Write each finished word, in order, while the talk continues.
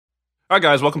All right,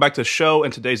 guys, welcome back to the show.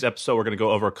 In today's episode, we're going to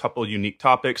go over a couple unique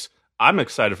topics. I'm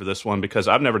excited for this one because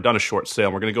I've never done a short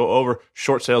sale. We're going to go over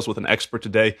short sales with an expert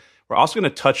today. We're also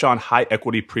going to touch on high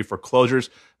equity pre-foreclosures.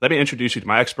 Let me introduce you to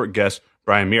my expert guest,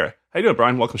 Brian Meara. How you doing,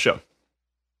 Brian? Welcome to the show.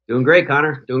 Doing great,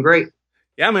 Connor. Doing great.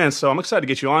 Yeah, man. So I'm excited to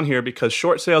get you on here because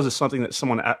short sales is something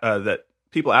that that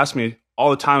people ask me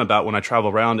all the time about when I travel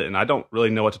around, and I don't really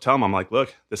know what to tell them. I'm like,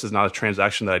 look, this is not a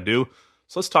transaction that I do.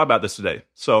 So let's talk about this today.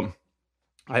 So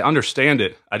I understand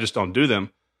it. I just don't do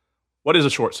them. What is a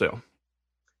short sale?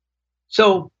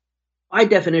 So by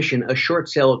definition, a short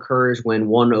sale occurs when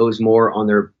one owes more on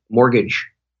their mortgage,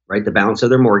 right? The balance of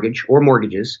their mortgage or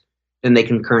mortgages than they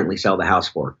can currently sell the house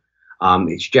for.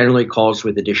 It's generally caused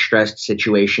with a distressed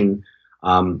situation,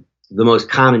 the most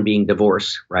common being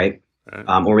divorce, right?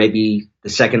 Or maybe the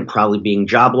second probably being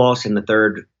job loss. And the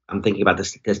third, I'm thinking about the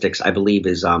statistics, I believe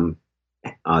is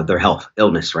their health,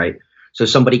 illness, right? So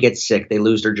somebody gets sick, they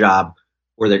lose their job,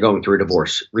 or they're going through a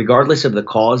divorce. Regardless of the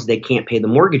cause, they can't pay the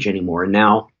mortgage anymore, and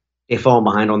now they fall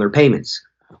behind on their payments.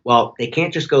 Well, they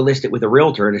can't just go list it with a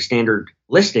realtor at a standard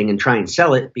listing and try and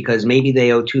sell it because maybe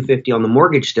they owe $250 on the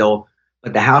mortgage still,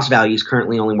 but the house value is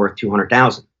currently only worth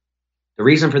 $200,000. The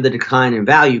reason for the decline in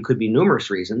value could be numerous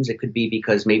reasons. It could be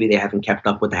because maybe they haven't kept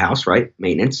up with the house, right?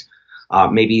 Maintenance.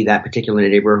 Maybe that particular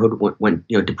neighborhood went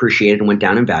depreciated and went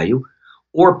down in value.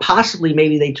 Or possibly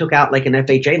maybe they took out like an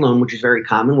FHA loan, which is very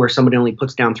common, where somebody only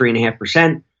puts down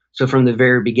 3.5%. So from the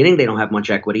very beginning, they don't have much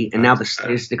equity. And now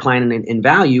it's declining in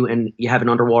value, and you have an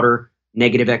underwater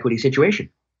negative equity situation.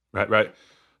 Right.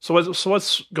 So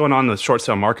what's going on in the short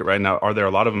sale market right now? Are there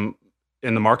a lot of them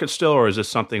in the market still, or is this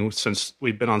something, since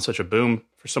we've been on such a boom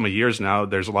for so many years now,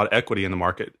 there's a lot of equity in the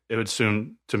market? It would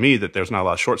seem to me that there's not a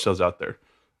lot of short sales out there.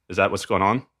 Is that what's going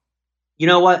on? You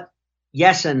know what?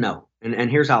 Yes and no.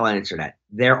 And here's how I'll answer that.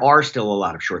 There are still a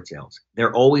lot of short sales.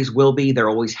 There always will be. There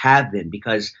always have been,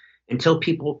 because until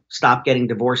people stop getting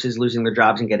divorces, losing their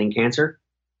jobs, and getting cancer,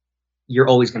 you're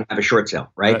always going to have a short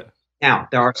sale, right? Now,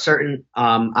 there are certain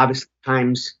obvious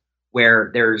times where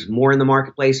there's more in the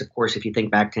marketplace. Of course, if you think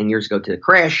back 10 years ago to the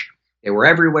crash, they were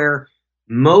everywhere.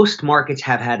 Most markets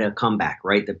have had a comeback,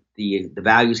 right? The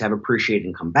values have appreciated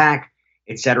and come back,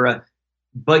 et cetera.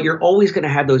 But you're always going to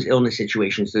have those illness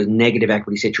situations, those negative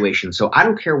equity situations. So I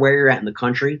don't care where you're at in the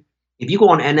country. If you go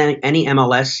on any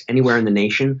MLS anywhere in the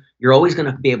nation, you're always going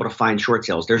to be able to find short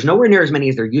sales. There's nowhere near as many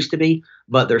as there used to be,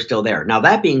 but they're still there. Now,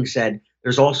 that being said,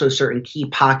 there's also certain key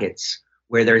pockets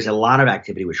where there's a lot of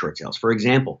activity with short sales. For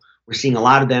example, we're seeing a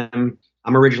lot of them.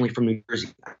 I'm originally from New Jersey.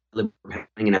 I live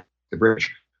hanging out the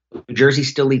bridge. New Jersey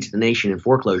still leads the nation in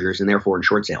foreclosures and therefore in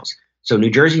short sales. So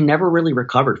New Jersey never really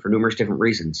recovered for numerous different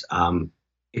reasons.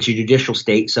 It's a judicial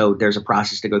state, so there's a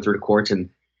process to go through the courts. And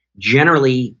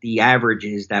generally, the average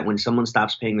is that when someone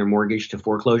stops paying their mortgage to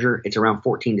foreclosure, it's around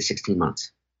 14 to 16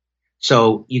 months.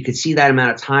 So you could see that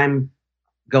amount of time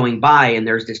going by, and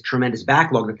there's this tremendous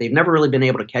backlog that they've never really been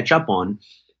able to catch up on.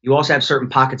 You also have certain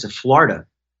pockets of Florida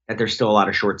that there's still a lot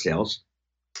of short sales.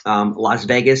 Las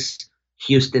Vegas,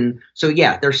 Houston. So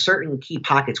yeah, there's certain key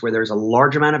pockets where there's a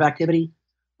large amount of activity,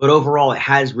 but overall it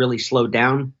has really slowed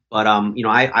down. But,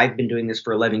 I've been doing this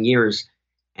for 11 years,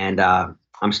 and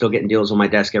I'm still getting deals on my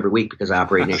desk every week because I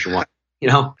operate nationwide,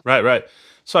 Right.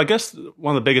 So I guess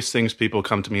one of the biggest things people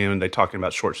come to me when they're talking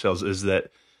about short sales is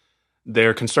that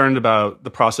they're concerned about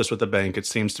the process with the bank. It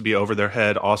seems to be over their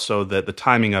head. Also, that the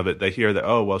timing of it, they hear that,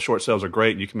 oh, well, short sales are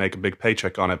great. You can make a big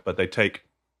paycheck on it, but they take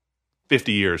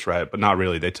 50 years, right? But not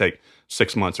really. They take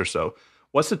 6 months or so.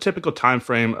 What's the typical time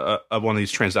frame of one of these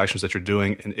transactions that you're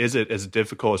doing? And is it as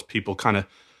difficult as people kind of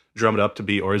drum it up to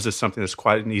be, or is this something that's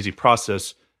quite an easy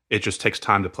process? It just takes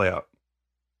time to play out.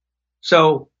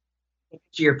 So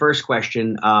to your first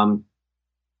question,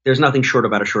 there's nothing short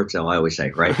about a short sale, I always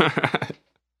say, right?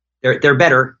 They're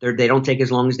better. They don't take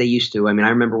as long as they used to. I mean,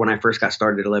 I remember when I first got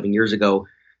started 11 years ago,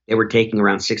 they were taking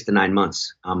around 6 to 9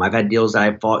 months. I've had deals that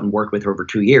I've fought and worked with over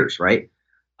 2 years, right?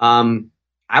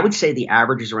 I would say the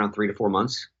average is around 3 to 4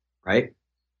 months, right?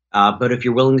 But if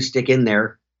you're willing to stick in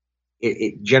there,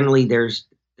 it generally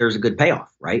there's a good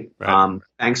payoff, right?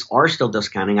 Banks are still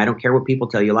discounting. I don't care what people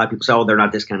tell you. A lot of people say, oh, they're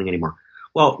not discounting anymore.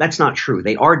 Well, that's not true.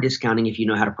 They are discounting if you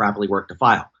know how to properly work the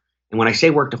file. And when I say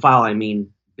work the file, I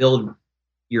mean build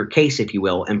your case, if you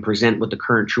will, and present what the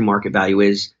current true market value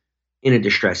is in a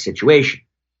distressed situation.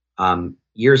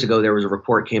 Years ago, there was a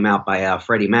report came out by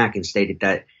Freddie Mac and stated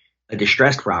that a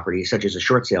distressed property, such as a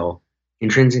short sale,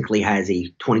 intrinsically has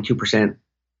a 22%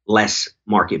 less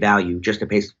market value just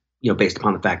based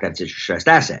upon the fact that it's a distressed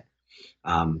asset,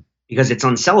 because it's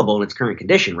unsellable in its current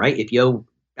condition, right? If you owe,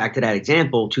 back to that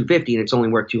example, $250 and it's only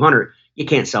worth $200, you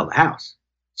can't sell the house.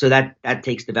 So that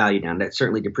takes the value down. That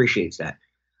certainly depreciates that.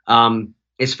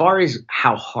 As far as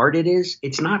how hard it is,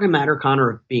 it's not a matter,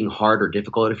 Connor, of being hard or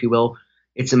difficult, if you will.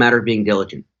 It's a matter of being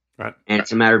diligent. Right. And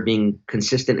it's a matter of being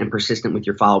consistent and persistent with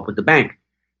your follow-up with the bank,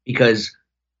 because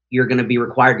you're going to be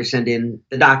required to send in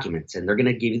the documents, and they're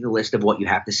going to give you the list of what you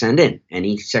have to send in.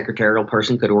 Any secretarial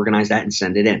person could organize that and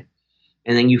send it in.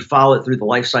 And then you follow it through the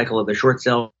life cycle of the short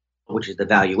sale, which is the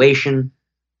valuation,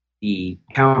 the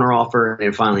counter offer,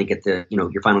 and finally get to,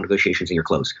 your final negotiations and your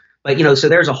close. But, so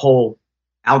there's a whole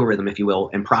algorithm, if you will,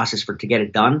 and process to get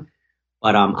it done.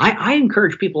 But I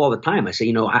encourage people all the time. I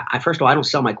say, I first of all, I don't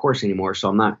sell my course anymore, so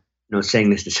I'm not,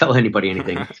 saying this to sell anybody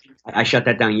anything. I shut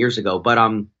that down years ago. But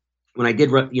when I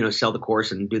did, sell the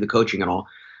course and do the coaching and all,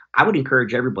 I would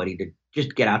encourage everybody to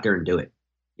just get out there and do it.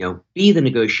 Be the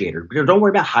negotiator. Don't worry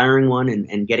about hiring one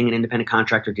and getting an independent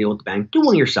contractor deal with the bank. Do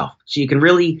one yourself, so you can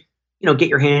really, get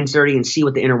your hands dirty and see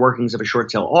what the inner workings of a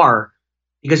short sale are.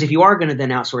 Because if you are going to then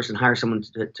outsource and hire someone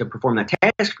to perform that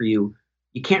task for you,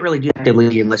 you can't really do that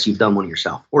diligently unless you've done one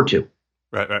yourself or two.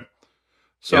 Right.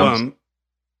 So,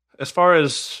 as far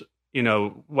as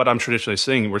what I'm traditionally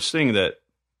seeing, we're seeing that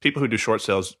people who do short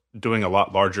sales doing a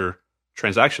lot larger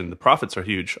transaction, the profits are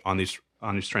huge on these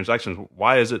transactions.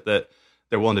 Why is it that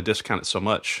they're willing to discount it so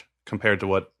much compared to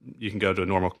what you can go to a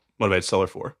normal motivated seller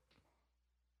for?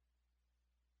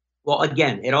 Well,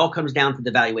 again, it all comes down to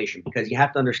the valuation, because you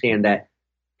have to understand that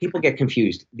people get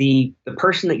confused. The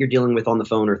person that you're dealing with on the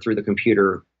phone or through the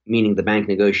computer, meaning the bank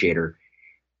negotiator,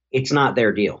 it's not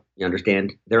their deal. You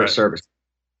understand? They're right. a service.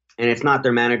 And it's not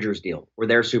their manager's deal or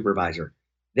their supervisor.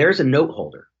 There's a note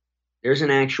holder. There's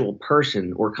an actual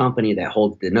person or company that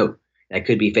holds the note. That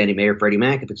could be Fannie Mae or Freddie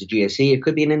Mac. If it's a GSE, it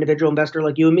could be an individual investor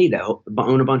like you and me that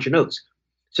own a bunch of notes.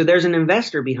 So there's an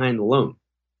investor behind the loan.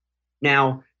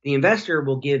 Now, the investor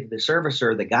will give the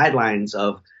servicer the guidelines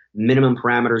of minimum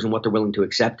parameters and what they're willing to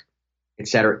accept, et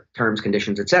cetera, terms,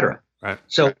 conditions, et cetera. Right.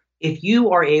 So if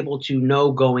you are able to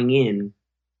know going in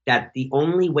that the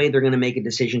only way they're going to make a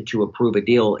decision to approve a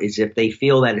deal is if they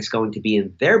feel that it's going to be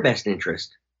in their best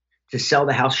interest to sell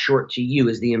the house short to you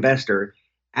as the investor,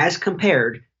 as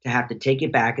compared to have to take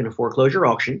it back in a foreclosure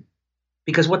auction.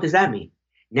 Because what does that mean?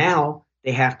 Now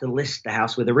they have to list the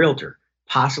house with a realtor,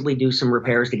 possibly do some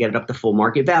repairs to get it up to full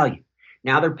market value.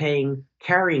 Now they're paying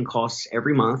carrying costs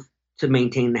every month to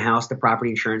maintain the house, the property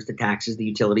insurance, the taxes, the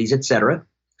utilities, et cetera.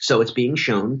 So it's being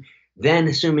shown. Then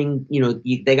assuming,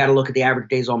 they got to look at the average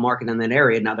days on market in that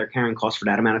area. Now they're carrying costs for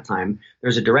that amount of time.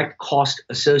 There's a direct cost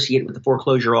associated with the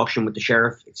foreclosure auction with the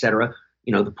sheriff, et cetera,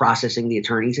 the processing, the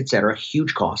attorneys, et cetera,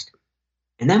 huge cost.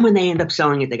 And then when they end up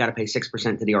selling it, they got to pay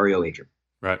 6% to the REO agent.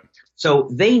 Right. So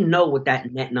they know what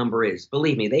that net number is.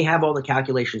 Believe me, they have all the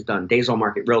calculations done, days on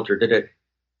market, realtor,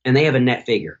 and they have a net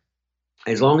figure.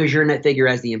 As long as your net figure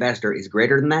as the investor is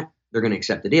greater than that, they're going to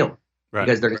accept the deal. Right.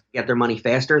 Because they're going to get their money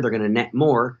faster, they're going to net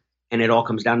more, and it all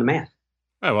comes down to math.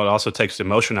 Right, well, it also takes the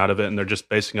emotion out of it, and they're just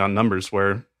basing on numbers.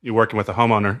 Where you're working with a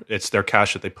homeowner, it's their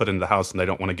cash that they put into the house, and they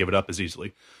don't want to give it up as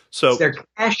easily. So it's their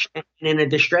cash, and in a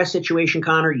distress situation,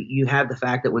 Connor, you have the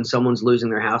fact that when someone's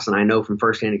losing their house, and I know from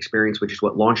firsthand experience, which is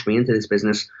what launched me into this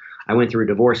business, I went through a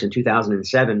divorce in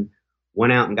 2007,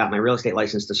 went out and got my real estate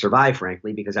license to survive,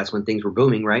 frankly, because that's when things were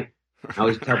booming, right? I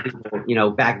always tell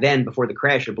people, back then, before the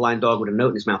crash, a blind dog with a note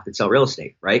in his mouth could sell real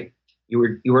estate, right? You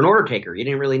were an order taker. You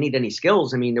didn't really need any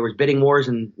skills. I mean, there was bidding wars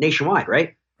and nationwide,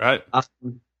 right? Right.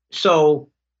 So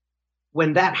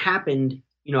when that happened,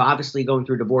 obviously going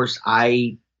through divorce,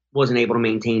 I wasn't able to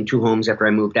maintain two homes after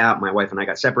I moved out. My wife and I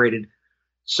got separated.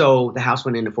 So the house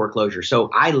went into foreclosure. So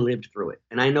I lived through it.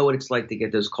 And I know what it's like to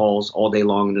get those calls all day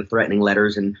long and the threatening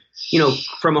letters. And,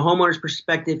 from a homeowner's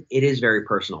perspective, it is very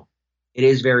personal. It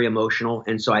is very emotional.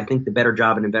 And so I think the better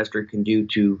job an investor can do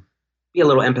to be a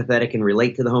little empathetic and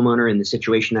relate to the homeowner in the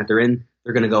situation that they're in,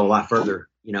 they're going to go a lot further,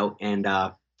 and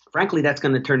frankly, that's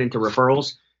going to turn into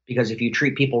referrals, because if you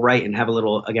treat people right and have a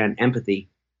little, again, empathy,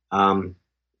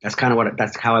 that's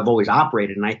how I've always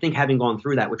operated. And I think having gone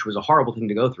through that, which was a horrible thing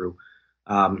to go through,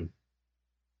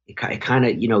 it kind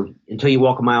of, until you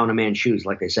walk a mile in a man's shoes,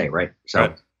 like they say, right? So,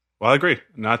 right. Well, I agree.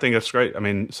 And I think that's great. I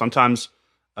mean, sometimes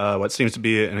what seems to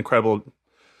be an incredible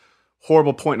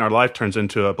horrible point in our life turns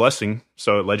into a blessing.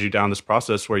 So it led you down this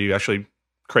process where you actually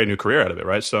create a new career out of it,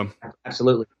 right? So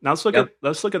absolutely. Now let's look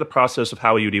at the process of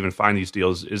how you'd even find these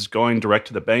deals. Is going direct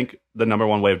to the bank the number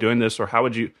one way of doing this, or how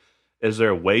would you? Is there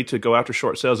a way to go after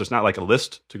short sales? It's not like a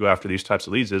list to go after these types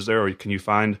of leads, is there? Or can you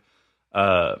find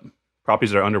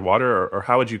properties that are underwater, or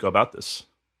how would you go about this?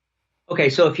 Okay,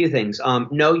 so a few things.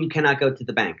 No, you cannot go to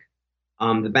the bank.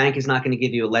 The bank is not going to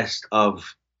give you a list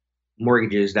of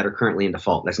mortgages that are currently in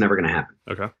default. That's never going to happen.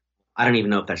 Okay. I don't even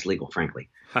know if that's legal, frankly.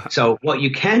 So what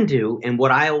you can do, and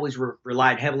what I always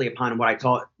relied heavily upon, and what I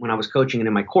taught when I was coaching and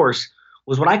in my course,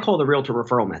 was what I call the realtor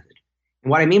referral method. And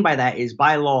what I mean by that is,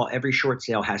 by law, every short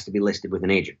sale has to be listed with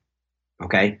an agent.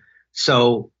 Okay.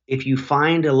 So if you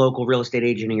find a local real estate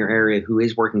agent in your area who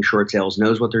is working short sales,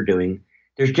 knows what they're doing,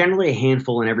 there's generally a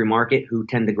handful in every market who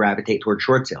tend to gravitate toward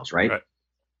short sales, right? Right.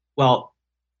 Well,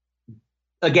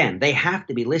 again, they have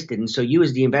to be listed. And so you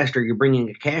as the investor, you're bringing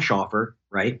a cash offer,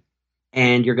 right?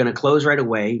 And you're going to close right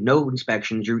away, no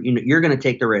inspections. You're going to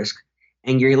take the risk,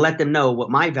 and you let them know what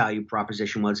my value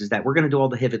proposition was, is that we're going to do all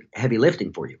the heavy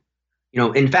lifting for you.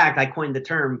 In fact, I coined the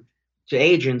term to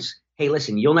agents, hey,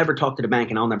 listen, you'll never talk to the bank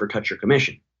and I'll never touch your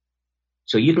commission.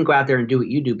 So you can go out there and do what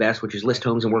you do best, which is list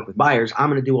homes and work with buyers. I'm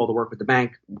going to do all the work with the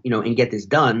bank, and get this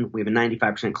done. We have a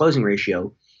 95% closing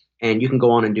ratio, and you can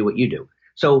go on and do what you do.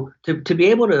 So to be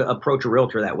able to approach a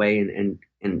realtor that way,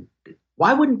 and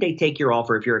why wouldn't they take your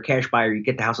offer if you're a cash buyer, you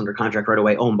get the house under contract right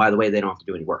away? Oh, and by the way, they don't have to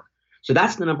do any work. So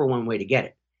that's the number one way to get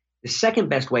it. The second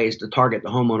best way is to target the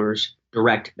homeowners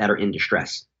direct that are in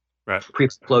distress. Right.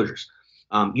 Pre-foreclosures.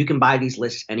 You can buy these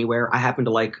lists anywhere. I happen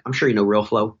to like, I'm sure you know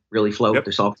Really Flow. Yep.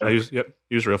 Their software. I use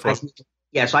RealFlow.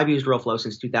 Yeah, so I've used RealFlow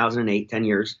since 2008, 10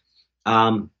 years,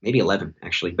 maybe 11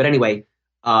 actually. But anyway,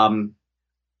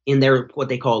 in their what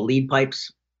they call lead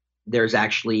pipes, there's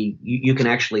actually you can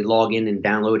actually log in and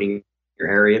download in your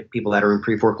area people that are in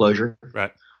pre-foreclosure.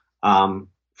 Right.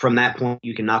 From that point,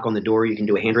 you can knock on the door. You can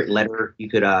do a handwritten letter. You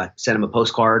could send them a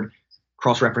postcard,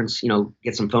 cross-reference,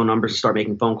 get some phone numbers and start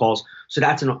making phone calls. So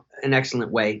that's an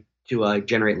excellent way to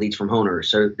generate leads from homeowners.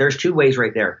 So there's two ways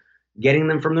right there: getting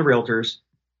them from the realtors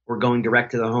or going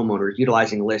direct to the homeowners,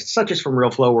 utilizing lists such as from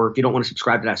RealFlow, or if you don't want to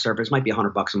subscribe to that service, it might be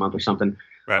 $100 a month or something.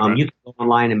 Right. You can go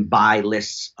online and buy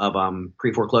lists of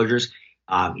pre-foreclosures.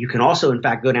 You can also, in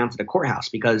fact, go down to the courthouse,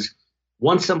 because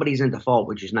once somebody's in default,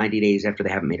 which is 90 days after they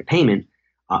haven't made a payment,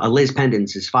 a lis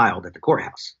pendens is filed at the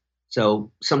courthouse.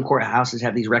 So some courthouses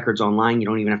have these records online. You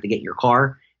don't even have to get in your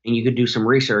car, and you could do some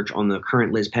research on the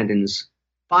current lis pendens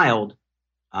filed,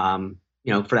 for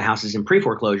the houses in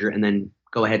pre-foreclosure, and then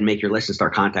go ahead and make your list and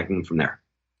start contacting them from there.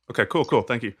 Okay, cool.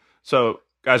 Thank you. So,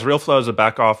 guys, RealFlow is a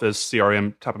back office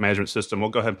CRM type of management system.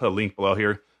 We'll go ahead and put a link below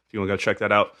here if you want to go check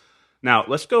that out. Now,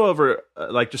 let's go over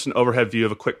just an overhead view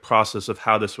of a quick process of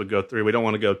how this would go through. We don't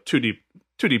want to go too deep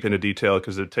into detail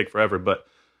because it would take forever, but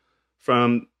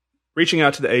from reaching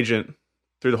out to the agent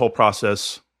through the whole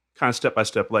process, kind of step by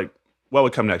step, like what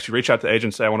would come next? You reach out to the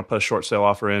agent, say, I want to put a short sale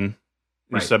offer in,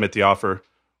 you submit the offer.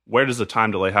 Where does the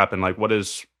time delay happen? Like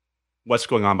what's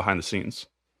going on behind the scenes?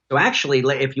 So actually,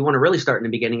 if you want to really start in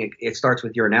the beginning, it starts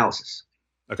with your analysis.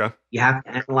 Okay. You have to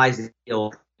analyze the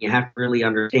deal. You have to really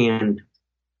understand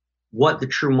what the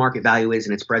true market value is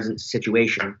in its present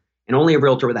situation. And only a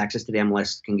realtor with access to the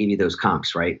MLS can give you those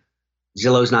comps, right?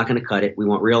 Zillow's not going to cut it. We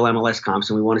want real MLS comps,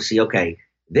 and we want to see, okay,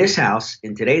 this house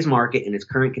in today's market in its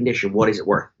current condition, what is it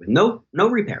worth? With no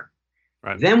repair.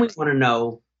 Right. Then we want to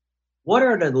know, what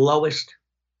are the lowest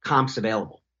comps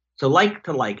available? So like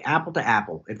to like, apple to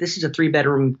apple. If this is a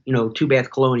 3-bedroom,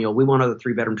 2-bath colonial, we want other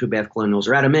 3-bedroom, 2-bath colonials,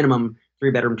 or at a minimum,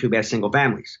 3-bedroom, 2-bath single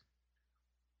families.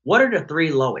 What are the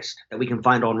 3 lowest that we can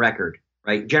find on record,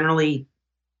 right? Generally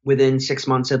within 6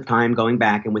 months of time going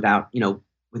back, and without,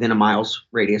 within a mile's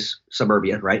radius,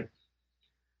 suburbia, right?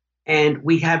 And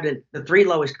we have the 3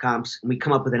 lowest comps, and we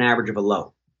come up with an average of a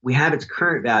low. We have its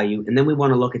current value, and then we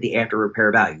want to look at the after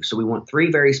repair value. So we want 3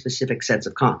 very specific sets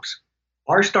of comps.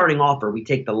 Our starting offer, we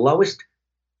take the lowest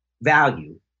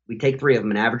value, we take 3 of them,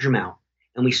 an average amount,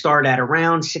 and we start at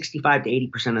around 65 to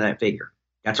 80% of that figure.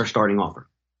 That's our starting offer.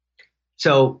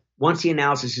 So once the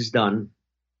analysis is done,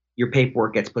 your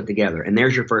paperwork gets put together, and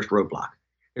there's your first roadblock.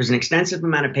 There's an extensive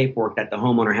amount of paperwork that the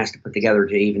homeowner has to put together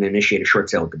to even initiate a short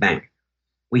sale at the bank.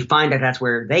 We find that that's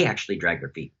where they actually drag their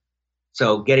feet.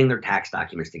 So getting their tax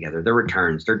documents together, their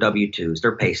returns, their W-2s,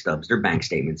 their pay stubs, their bank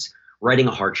statements, writing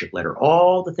a hardship letter,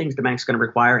 all the things the bank's going to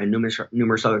require, and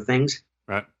numerous other things.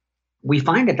 Right. We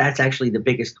find that that's actually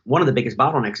one of the biggest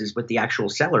bottlenecks is with the actual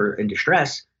seller in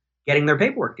distress getting their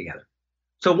paperwork together.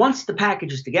 So once the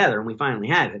package is together and we finally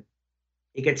have it,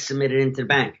 it gets submitted into the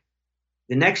bank.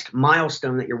 The next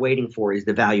milestone that you're waiting for is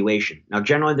the valuation. Now,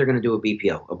 generally, they're going to do a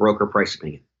BPO, a broker price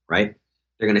opinion, right?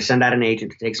 They're going to send out an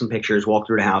agent to take some pictures, walk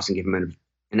through the house, and give them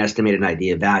an estimated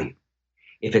idea of value.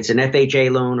 If it's an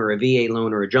FHA loan or a VA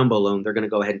loan or a jumbo loan, they're going to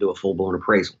go ahead and do a full-blown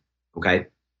appraisal, okay?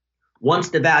 Once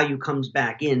the value comes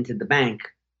back into the bank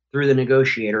through the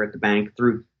negotiator at the bank,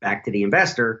 through back to the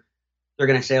investor, they're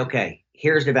going to say, okay,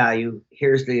 here's the value,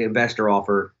 here's the investor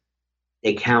offer.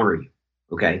 They counter you,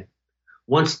 okay?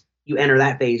 Once you enter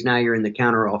that phase. Now you're in the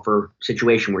counter offer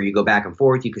situation where you go back and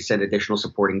forth. You could send additional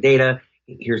supporting data.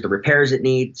 Here's the repairs it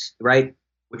needs, right?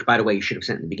 Which, by the way, you should have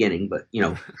sent in the beginning. But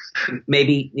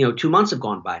maybe 2 months have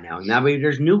gone by now. Now maybe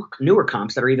there's newer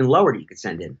comps that are even lower that you could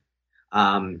send in.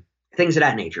 Things of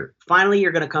that nature. Finally,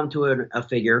 you're going to come to a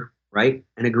figure, right?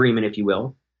 An agreement, if you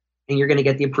will, and you're going to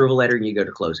get the approval letter and you go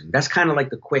to closing. That's kind of like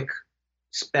the quick,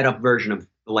 sped up version of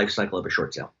the life cycle of a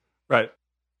short sale. Right.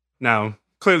 Now,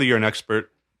 clearly you're an expert.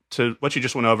 To what you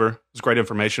just went over is great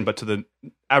information, but to the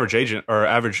average agent or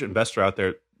average investor out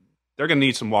there, they're going to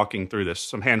need some walking through this,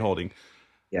 some hand holding.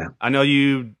 Yeah. I know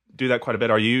you do that quite a bit.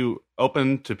 Are you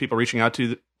open to people reaching out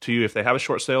to you if they have a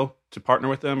short sale to partner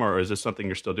with them, or is this something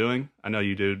you're still doing? I know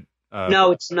you do.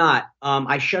 No, it's not.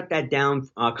 I shut that down,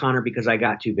 Connor, because I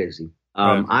got too busy.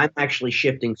 Right. I'm actually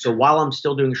shifting. So while I'm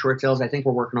still doing short sales, I think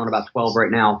we're working on about 12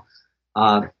 right now,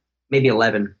 maybe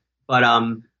 11. But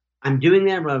I'm doing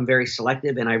them, but I'm very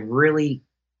selective. And I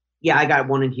got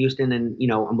one in Houston and,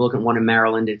 I'm looking at one in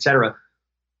Maryland, et cetera.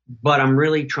 But I'm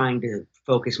really trying to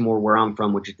focus more where I'm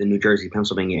from, which is the New Jersey,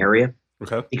 Pennsylvania area.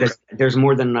 Okay. Because there's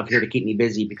more than enough here to keep me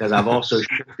busy, because I've also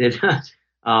shifted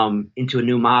into a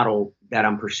new model that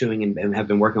I'm pursuing and have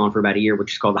been working on for about a year,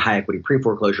 which is called the high equity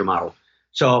pre-foreclosure model.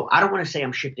 So I don't want to say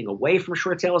I'm shifting away from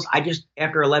short sales. I just,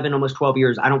 after 11, almost 12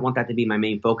 years, I don't want that to be my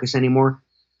main focus anymore.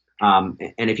 And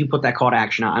if you put that call to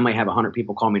action out, I might have 100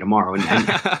 people call me tomorrow. And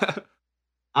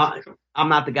I'm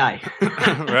not the guy.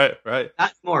 Right.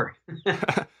 Not more.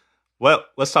 Well,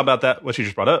 let's talk about that, what you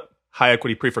just brought up, high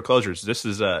equity pre-foreclosures. This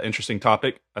is an interesting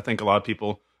topic. I think a lot of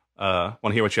people want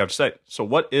to hear what you have to say. So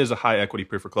what is a high equity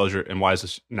pre-foreclosure, and why is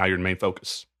this now your main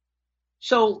focus?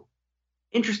 So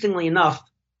interestingly enough,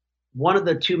 one of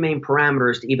the two main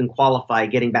parameters to even qualify,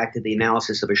 getting back to the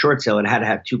analysis of a short sale, it had to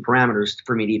have two parameters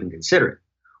for me to even consider it,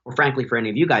 or frankly, for any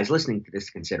of you guys listening to this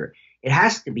to consider it. It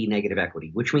has to be negative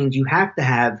equity, which means you have to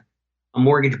have a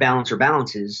mortgage balance or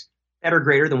balances that are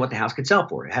greater than what the house could sell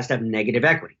for. It has to have negative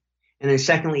equity. And then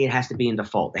secondly, it has to be in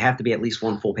default. They have to be at least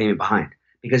one full payment behind,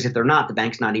 because if they're not, the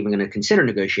bank's not even going to consider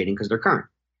negotiating because they're current.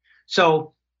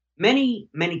 So many,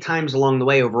 many times along the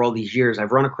way over all these years,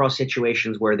 I've run across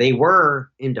situations where they were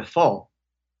in default,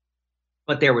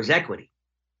 but there was equity.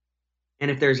 And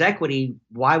if there's equity,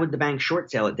 why would the bank short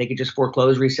sell it? They could just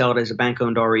foreclose, resell it as a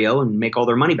bank-owned REO and make all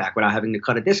their money back without having to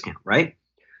cut a discount, right?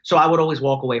 So I would always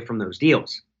walk away from those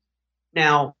deals.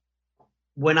 Now,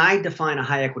 when I define a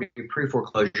high equity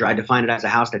pre-foreclosure, I define it as a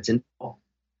house that's in default,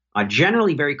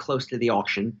 generally very close to the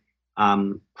auction,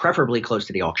 preferably close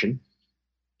to the auction.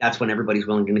 That's when everybody's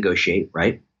willing to negotiate,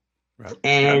 right?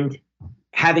 And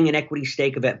having an equity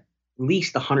stake of at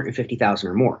least $150,000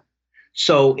 or more.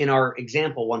 So in our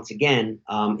example, once again,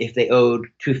 if they owed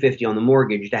 $250 on the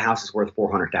mortgage, the house is worth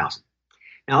 $400,000.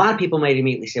 Now, a lot of people might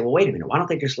immediately say, well, wait a minute, why don't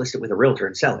they just list it with a realtor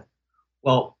and sell it?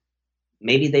 Well,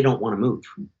 maybe they don't want to move.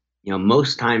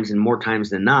 Most times and more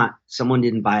times than not, someone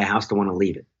didn't buy a house to want to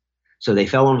leave it. So they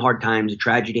fell on hard times, a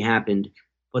tragedy happened,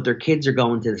 but their kids are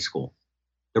going to the school.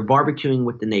 They're barbecuing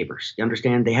with the neighbors. You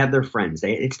understand? They have their friends.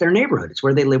 It's their neighborhood. It's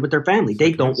where they live with their family.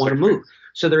 They don't want to move.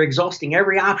 So they're exhausting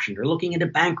every option. They're looking into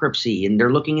bankruptcy, and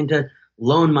they're looking into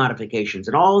loan modifications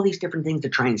and all these different things to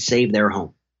try and save their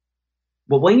home.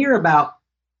 But when you're about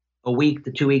a week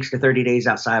to 2 weeks to 30 days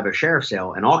outside of a sheriff's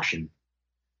sale, an auction,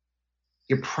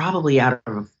 you're probably out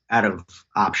of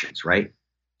options, right?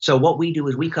 So what we do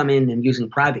is we come in and using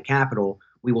private capital,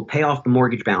 we will pay off the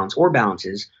mortgage balance or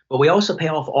balances, but we also pay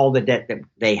off all the debt that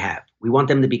they have. We want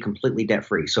them to be completely debt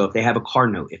free. So if they have a car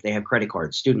note, if they have credit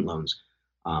cards, student loans,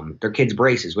 their kids'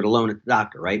 braces with a loan at the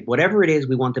doctor, right? Whatever it is,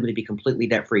 we want them to be completely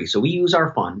debt free. So we use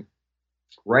our fund,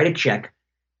 write a check,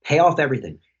 pay off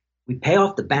everything. We pay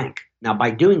off the bank. Now,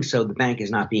 by doing so, the bank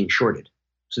is not being shorted.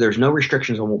 So there's no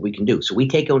restrictions on what we can do. So we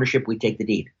take ownership, we take the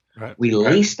deed. Right. We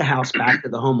lease the house back to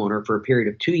the homeowner for a period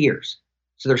of 2 years.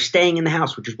 So they're staying in the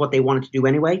house, which is what they wanted to do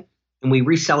anyway. And we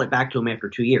resell it back to them after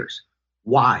 2 years.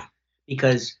 Why?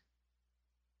 Because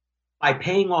by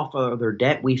paying off of their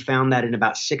debt, we found that in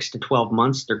about 6 to 12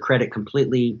 months, their credit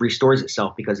completely restores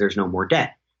itself because there's no more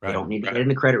debt. Right. They don't need to get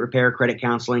into credit repair, credit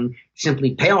counseling.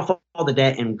 Simply pay off all the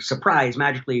debt and surprise,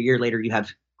 magically a year later, you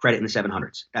have credit in the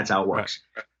 700s. That's how it works.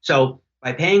 Right. So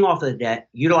by paying off the debt,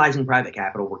 utilizing private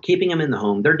capital, we're keeping them in the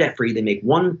home. They're debt free. They make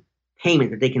one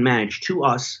payment that they can manage to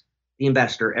us, the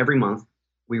investor, every month.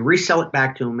 We resell it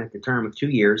back to them at the term of 2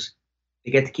 years.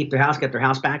 They get to keep their house, get their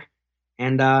house back,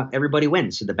 and everybody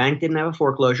wins. So the bank didn't have a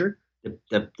foreclosure.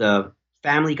 The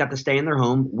family got to stay in their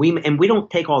home. We don't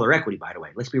take all their equity, by the way.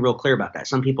 Let's be real clear about that.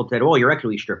 Some people said, oh, your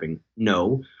equity stripping.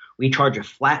 No, we charge a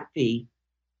flat fee,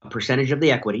 a percentage of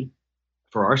the equity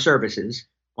for our services.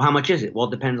 Well, how much is it? Well,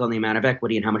 it depends on the amount of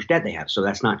equity and how much debt they have. So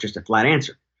that's not just a flat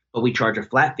answer. But we charge a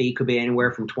flat fee, could be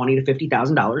anywhere from $20 to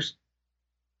 $50,000,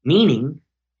 meaning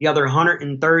the other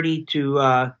 130 to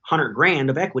 100 grand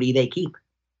of equity they keep.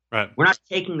 Right. We're not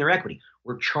taking their equity.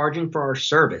 We're charging for our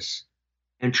service.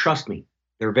 And trust me,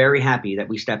 they're very happy that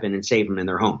we step in and save them in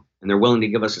their home. And they're willing to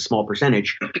give us a small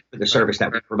percentage for the service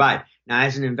that we provide. Now,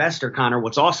 as an investor, Connor,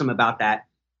 what's awesome about that,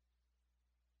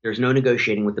 there's no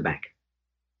negotiating with the bank.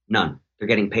 None. They're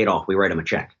getting paid off. We write them a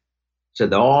check. So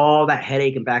all that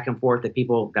headache and back and forth that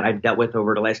people that I've dealt with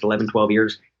over the last 11, 12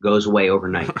 years goes away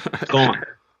overnight. It's gone,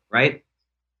 right?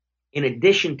 In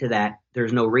addition to that,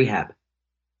 there's no rehab.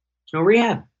 There's no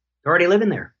rehab. They're already living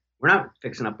there. We're not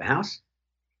fixing up the house.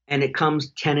 And it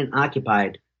comes tenant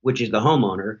occupied, which is the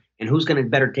homeowner. And who's going to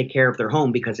better take care of their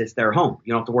home because it's their home?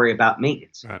 You don't have to worry about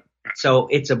maintenance. Right. So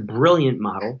it's a brilliant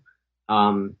model.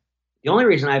 The only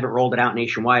reason I haven't rolled it out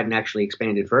nationwide and actually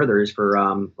expanded further is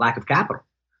for lack of capital.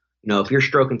 You know, if you're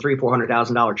stroking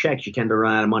 $300,000-$400,000 checks, you tend to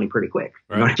run out of money pretty quick.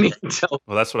 You know what I mean? So,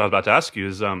 well, that's what I was about to ask you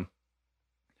is how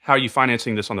are you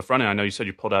financing this on the front end? I know you said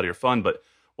you pulled out of your fund, but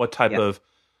what type of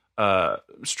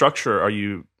structure are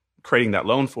you creating that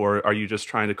loan for? Are you just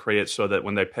trying to create it so that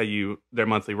when they pay you their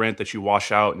monthly rent that you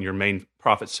wash out and your main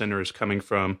profit center is coming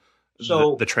from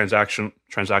the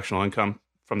transactional income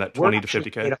from that 20 to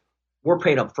 50K? We're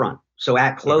paid up front. So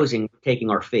at closing, we're taking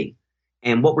our fee.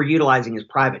 And what we're utilizing is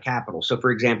private capital. So, for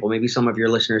example, maybe some of your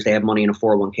listeners, they have money in a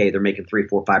 401k. They're making 3,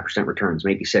 4, 5% returns,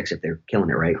 maybe 6 if they're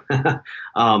killing it, right?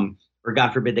 Or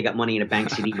God forbid, they got money in a bank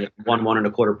CD making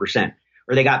 1.25%.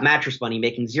 Or they got mattress money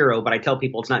making 0, but I tell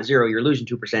people it's not 0. You're losing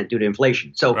 2% due to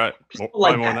inflation. So people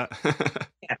like that.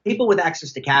 People with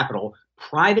access to capital,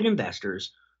 private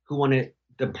investors who want to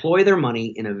deploy their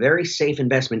money in a very safe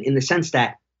investment in the sense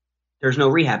that there's no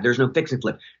rehab, there's no fix and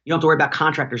flip. You don't have to worry about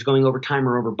contractors going over time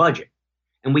or over budget.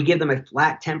 And we give them a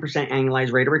flat 10%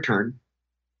 annualized rate of return,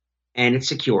 and it's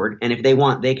secured. And if they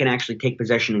want, they can actually take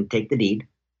possession and take the deed.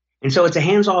 And so it's a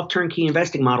hands-off turnkey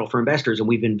investing model for investors. And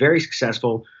we've been very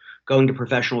successful going to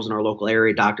professionals in our local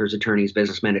area, doctors, attorneys,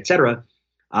 businessmen, et cetera,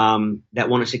 that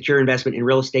want to secure investment in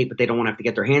real estate, but they don't want to have to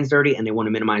get their hands dirty and they want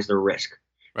to minimize their risk.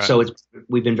 Right. So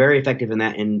we've been very effective in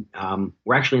that. And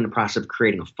we're actually in the process of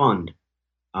creating a fund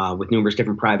with numerous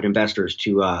different private investors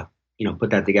to put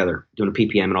that together, doing a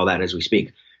PPM and all that as we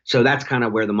speak. So that's kind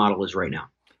of where the model is right now.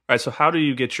 All right. So how do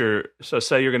you get so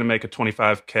say you're going to make a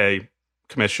 25K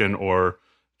commission or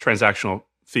transactional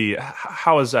fee.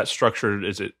 How is that structured?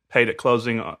 Is it paid at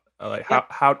closing?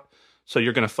 So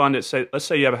you're going to fund it. Let's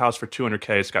say you have a house for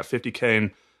 200K. It's got 50K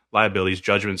in liabilities,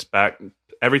 judgments back,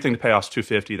 everything to pay off is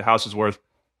 250. The house is worth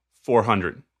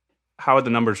 400. How would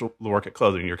the numbers work at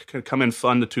closing? You're going to come in,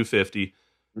 fund the 250.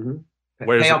 Mm-hmm.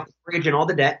 Pay off the mortgage and all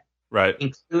the debt. Right.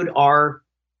 Include our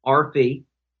fee,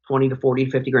 20 to 40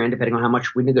 to 50 grand, depending on how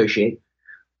much we negotiate.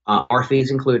 Our fee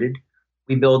is included.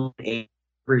 We build a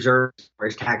reserve as far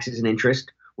as taxes and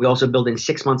interest. We also build in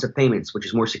 6 months of payments, which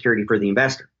is more security for the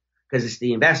investor. Because it's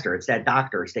the investor, it's that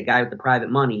doctor, it's the guy with the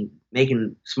private money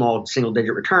making small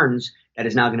single-digit returns that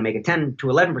is now going to make a 10 to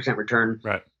 11% return.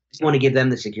 Right. You want to give them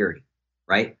the security,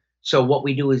 right? So what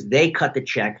we do is they cut the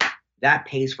check. That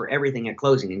pays for everything at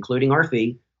closing, including our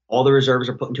fee. All the reserves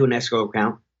are put into an escrow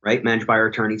account, right, managed by our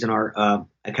attorneys and our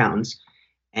accountants,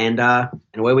 and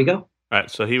away we go. Right.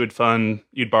 So he would fund.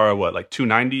 You'd borrow what, like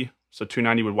 290? So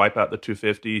 290 would wipe out the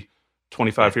 250,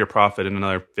 25 for your profit, and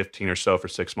another 15 or so for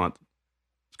 6 months.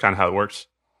 It's kind of how it works.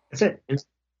 That's it.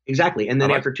 Exactly. And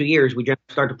then after 2 years, we just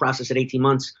start the process at 18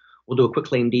 months. We'll do a quick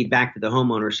claim deed back to the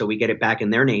homeowner, so we get it back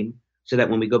in their name, so that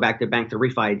when we go back to the bank to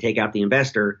refi and take out the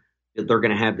investor, they're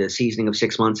going to have the seasoning of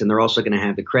 6 months, and they're also going to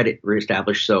have the credit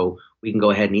reestablished, so we can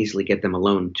go ahead and easily get them a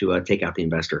loan to take out the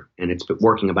investor. And it's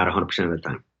working about 100% of the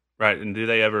time. Right. And do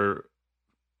they ever,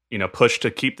 push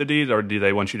to keep the deed, or do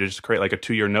they want you to just create like a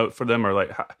 2-year note for them, or like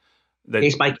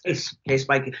case by case?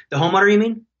 The homeowner, you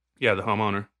mean? Yeah, the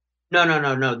homeowner.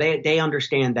 No. They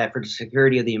understand that for the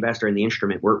security of the investor and the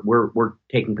instrument, we're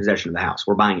taking possession of the house.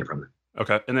 We're buying it from them.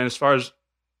 Okay. And then as far as,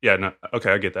 I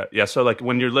get that. Yeah. So like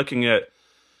when you're looking at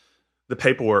the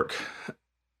paperwork,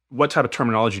 what type of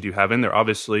terminology do you have in there?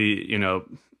 Obviously,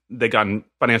 they got in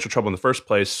financial trouble in the first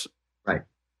place. Right.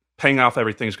 Paying off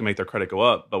everything is going to make their credit go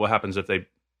up. But what happens if they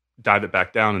dive it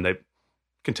back down and they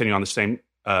continue on the same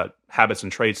habits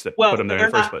and traits that put them there in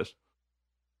the first place?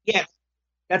 Yeah,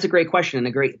 that's a great question and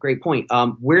a great point.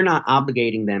 We're not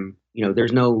obligating them.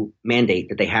 There's no mandate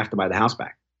that they have to buy the house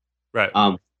back. Right.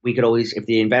 We could always, if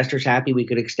the investor's happy, we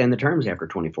could extend the terms after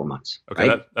 24 months. Okay,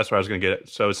 right? That's where I was going to get it.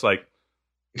 So it's like,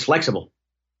 it's flexible.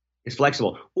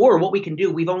 Or what we can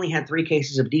do, we've only had 3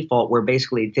 cases of default where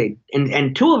basically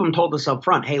and 2 of them told us up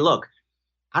front, hey, look,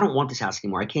 I don't want this house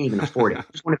anymore. I can't even afford it. I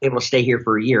just want to be able to stay here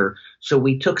for a year. So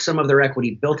we took some of their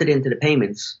equity, built it into the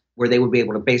payments where they would be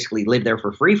able to basically live there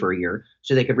for free for a year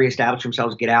so they could reestablish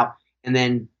themselves, get out. And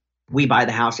then we buy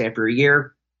the house after a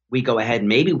year. We go ahead and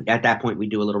maybe at that point we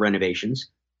do a little renovations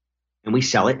and we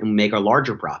sell it and make a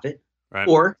larger profit. Right.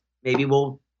 Or maybe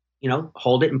we'll,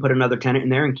 hold it and put another tenant in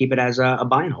there and keep it as a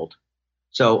buy and hold.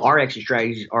 So our exit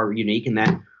strategies are unique in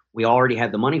that we already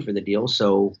have the money for the deal.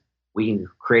 So we can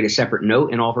create a separate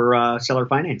note and offer seller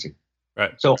financing.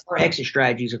 Right. So our exit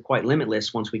strategies are quite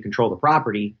limitless once we control the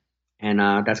property. And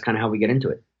that's kind of how we get into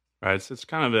it. Right. It's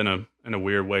kind of in a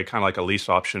weird way, kind of like a lease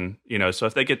option, so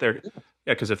if they get there,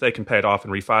 because if they can pay it off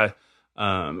and refi,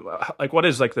 like what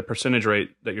is like the percentage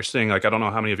rate that you're seeing? Like, I don't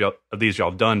know how many of these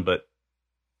y'all have done, but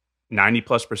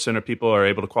 90+% of people are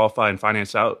able to qualify and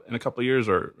finance out in a couple of years,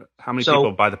 or how many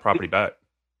people buy the property back?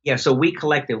 Yeah. So we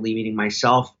collectively, meaning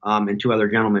myself and two other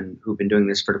gentlemen who've been doing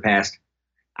this for the past,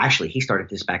 actually, he started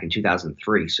this back in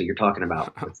 2003. So you're talking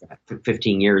about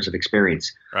 15 years of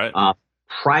experience. Right.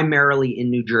 Primarily in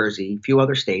New Jersey, a few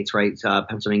other states, right?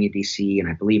 Pennsylvania, DC, and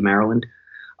I believe Maryland.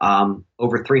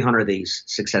 Over 300 of these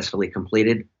successfully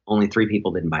completed. Only 3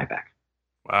 people didn't buy it back.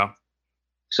 Wow.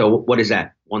 So what is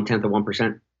that? 1/10 of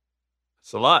 1%?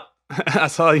 It's a lot.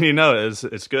 That's all you need to know is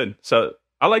it's good. So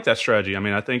I like that strategy. I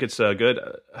mean, I think it's good.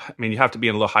 I mean, you have to be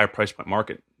in a little higher price point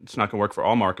market. It's not going to work for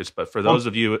all markets, but for those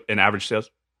of you in average sales.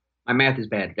 My math is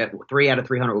bad. 3 out of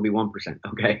 300 will be 1%.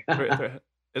 Okay.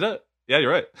 Is that? Yeah,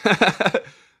 you're right.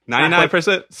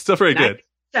 99%, still pretty good.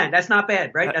 That's not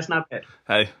bad, right? That's not bad.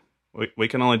 Hey, we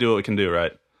can only do what we can do,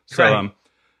 right? So, right.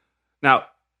 Now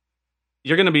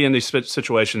you're going to be in these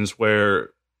situations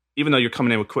where, even though you're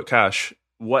coming in with quick cash,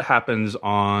 what happens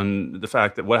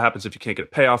what happens if you can't get a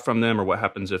payoff from them, or what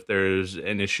happens if there's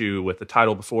an issue with the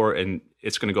title before and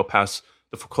it's going to go past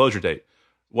the foreclosure date?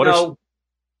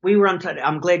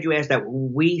 I'm glad you asked that.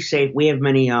 We have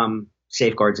many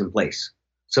safeguards in place.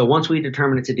 So once we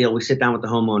determine it's a deal, we sit down with the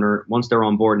homeowner. Once they're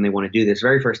on board and they want to do this,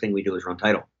 very first thing we do is run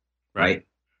title, right?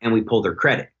 And we pull their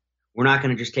credit. We're not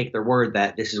going to just take their word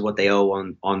that this is what they owe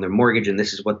on their mortgage and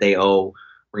this is what they owe.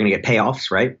 We're going to get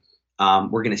payoffs, right?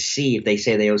 We're going to see if they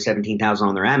say they owe $17,000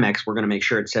 on their Amex. We're going to make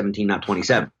sure it's 17, not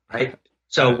 27, right?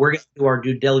 So we're going to do our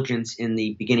due diligence in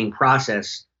the beginning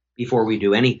process before we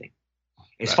do anything.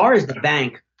 As far as the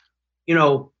bank,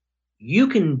 you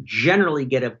can generally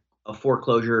get a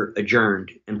foreclosure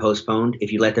adjourned and postponed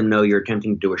if you let them know you're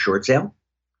attempting to do a short sale.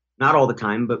 Not all the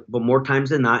time, but more times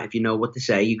than not, if you know what to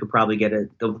say, you could probably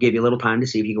they'll give you a little time to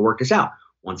see if you can work this out.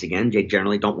 Once again, they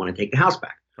generally don't want to take the house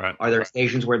back. Right. Are there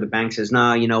occasions where the bank says,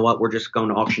 nah, you know what, we're just going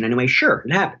to auction anyway? Sure,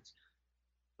 it happens.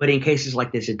 But in cases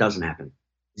like this, it doesn't happen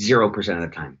 0% of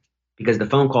the time, because the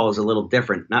phone call is a little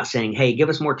different. Not saying, hey, give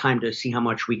us more time to see how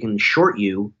much we can short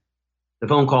you. The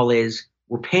phone call is,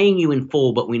 we're paying you in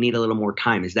full, but we need a little more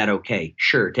time. Is that okay?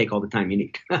 Sure, take all the time you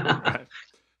need. Right.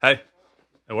 Hey,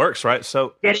 it works, right?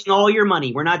 So getting all your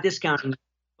money. We're not discounting,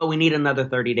 but we need another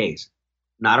 30 days.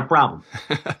 Not a problem.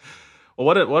 Well,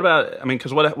 what about, I mean,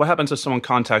 because what happens if someone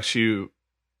contacts you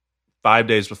 5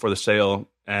 days before the sale?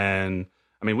 And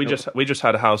I mean, we just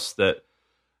had a house that,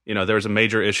 there was a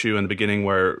major issue in the beginning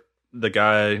where the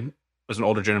guy was an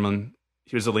older gentleman.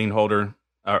 He was a lien holder,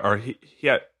 or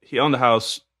he owned the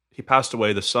house. He passed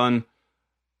away. The son,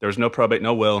 there was no probate,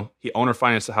 no will. He owner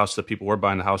financed the house that people were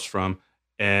buying the house from,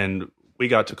 and we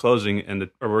got to closing,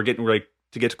 or we're getting ready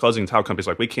to get to closing. The title company's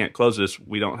like, we can't close this.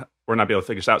 We're not be able to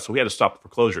figure this out. So we had to stop the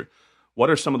foreclosure. What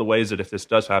are some of the ways that if this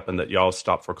does happen that y'all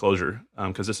stop foreclosure?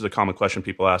 Because this is a common question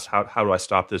people ask. How do I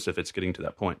stop this if it's getting to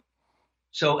that point?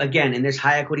 So again, in this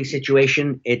high equity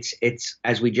situation, it's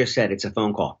as we just said, it's a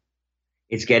phone call.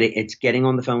 It's getting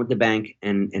on the phone with the bank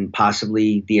and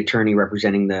possibly the attorney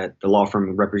representing the law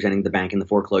firm representing the bank in the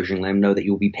foreclosure, and let them know that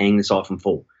you will be paying this off in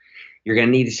full. You're going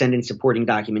to need to send in supporting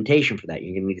documentation for that.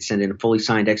 You're going to need to send in a fully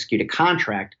signed, executed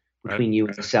contract between you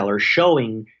and the seller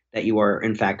showing that you are,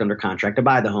 in fact, under contract to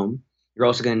buy the home. You're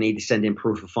also going to need to send in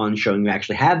proof of funds showing you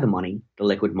actually have the money, the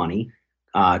liquid money,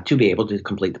 to be able to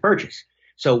complete the purchase.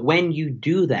 So when you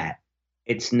do that,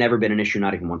 it's never been an issue,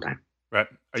 not even one time. Right.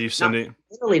 Are you sending?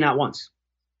 Literally not once.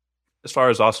 As far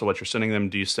as also what you're sending them,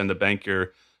 do you send the bank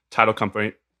your title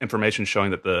company information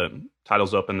showing that the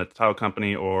title's open at the title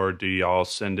company, or do y'all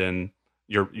send in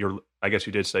your I guess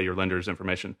you did say your lender's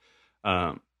information?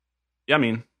 I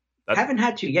mean, haven't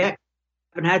had to yet.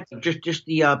 Haven't had to, just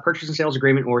the purchase and sales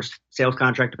agreement or sales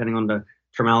contract, depending on the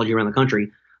terminology around the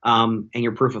country, and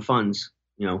your proof of funds.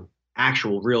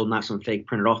 Actual, real, not some fake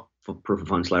printed off proof of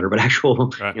funds letter, but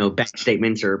actual, right. Bank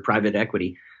statements or private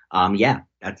equity.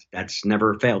 That's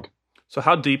never failed. So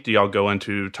how deep do y'all go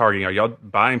into targeting? Are y'all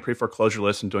buying pre-foreclosure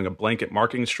lists and doing a blanket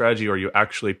marketing strategy, or are you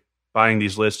actually buying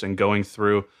these lists and going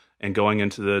through and going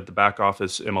into the back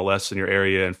office MLS in your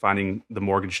area and finding the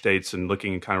mortgage dates and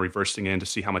looking and kind of reversing in to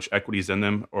see how much equity is in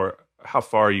them? Or how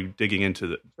far are you digging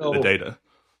into the data?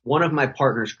 One of my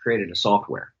partners created a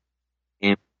software,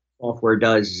 and what software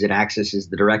does is it accesses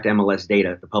the direct MLS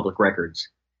data, the public records,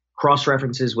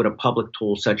 cross-references with a public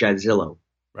tool such as Zillow.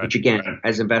 Right. Which again,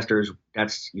 as investors,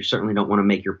 you certainly don't want to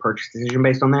make your purchase decision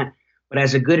based on that. But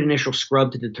as a good initial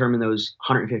scrub to determine those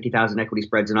 150,000 equity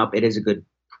spreads and up, it is a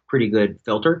pretty good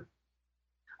filter.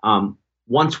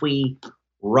 Once we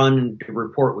run the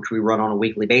report, which we run on a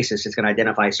weekly basis, it's going to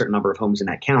identify a certain number of homes in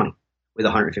that county with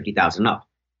 150,000 up.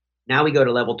 Now we go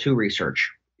to level 2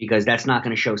 research, because that's not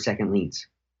going to show second liens,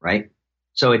 right?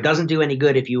 So it doesn't do any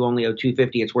good if you only owe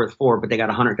 250, it's worth 4, but they got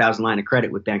 100,000 line of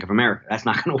credit with Bank of America. That's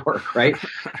not going to work, right?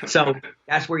 So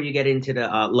that's where you get into the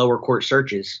lower court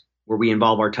searches, where we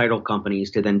involve our title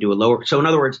companies to then do a lower. So in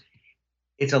other words,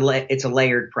 it's a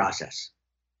layered process.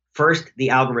 First, the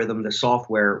algorithm, the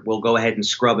software, will go ahead and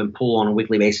scrub and pull on a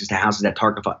weekly basis to houses that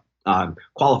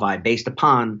qualify based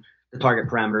upon the target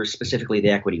parameters, specifically the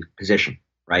equity position,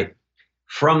 right?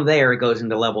 From there, it goes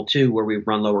into level 2, where we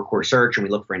run lower court search and we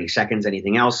look for any seconds,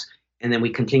 anything else, and then we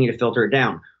continue to filter it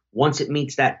down. Once it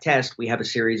meets that test, we have a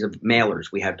series of mailers.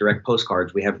 We have direct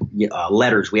postcards. We have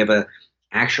letters. We have I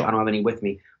don't have any with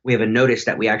me. We have a notice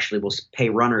that we actually will pay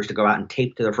runners to go out and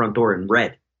tape to the front door in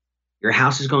red. Your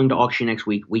house is going to auction next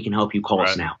week. We can help you. Call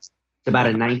us now. It's about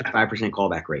a 95%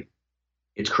 callback rate.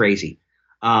 It's crazy.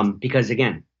 Because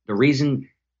again, the reason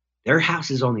their house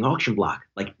is on the auction block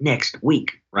like next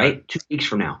week, right? 2 weeks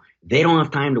from now. They don't have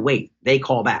time to wait. They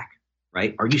call back,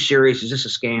 right? Are you serious? Is this a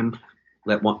scam?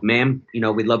 Ma'am,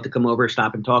 we'd love to come over,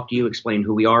 stop and talk to you, explain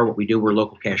who we are, what we do. We're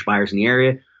local cash buyers in the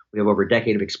area. We have over a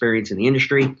decade of experience in the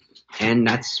industry, and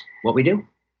that's what we do.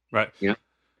 Right.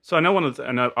 So I know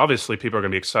and obviously people are going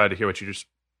to be excited to hear what you just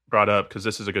brought up, because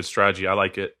this is a good strategy. I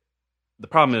like it. The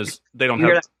problem is they don't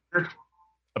have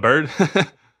a bird.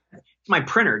 It's my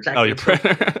printer. It's actually your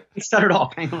printer. It stuttered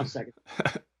off. Hang on a second.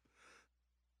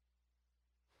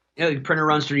 Your printer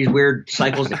runs through these weird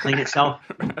cycles to clean itself.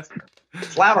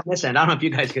 It's loud on this end. I don't know if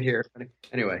you guys could hear it.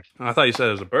 Anyway. I thought you said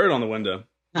there was a bird on the window.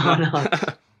 No.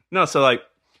 No, so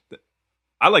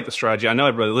I like the strategy. I know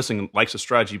everybody listening likes the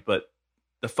strategy, but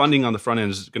the funding on the front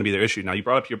end is going to be their issue. Now, you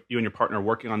brought up you and your partner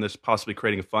working on this, possibly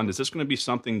creating a fund. Is this going to be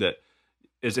something that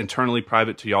is internally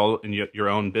private to y'all in your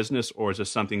own business, or is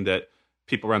this something that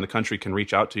people around the country can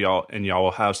reach out to y'all and y'all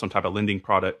will have some type of lending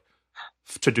product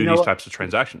to do these types of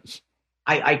transactions?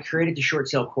 I created the short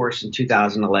sale course in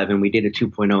 2011. We did a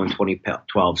 2.0 in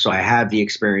 2012. So I have the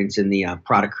experience in the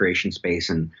product creation space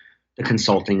and the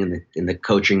consulting and the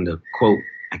coaching, the quote,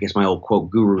 I guess my old quote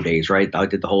guru days, right? I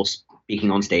did the whole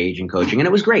speaking on stage and coaching, and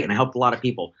it was great. And I helped a lot of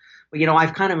people. But,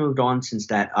 I've kind of moved on since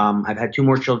that. I've had 2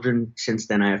 more children since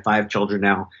then. I have 5 children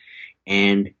now,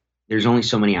 and there's only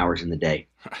so many hours in the day,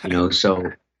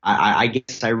 so I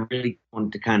guess I really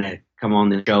wanted to kind of come on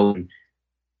the show and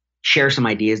share some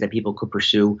ideas that people could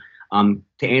pursue. To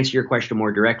answer your question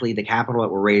more directly, the capital that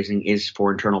we're raising is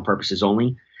for internal purposes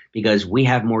only, because we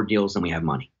have more deals than we have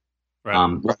money.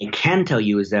 Right. What I can tell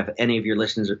you is that if any of your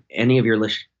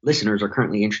listeners are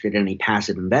currently interested in any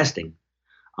passive investing,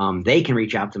 they can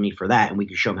reach out to me for that, and we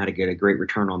can show them how to get a great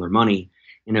return on their money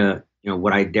in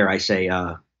what I say,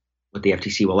 what the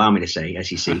FTC will allow me to say,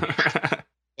 SEC,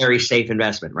 very safe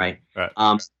investment, right?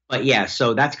 But yeah,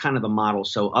 so that's kind of the model.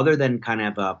 So other than kind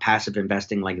of passive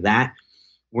investing like that,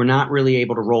 we're not really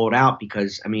able to roll it out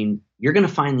because, you're going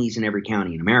to find these in every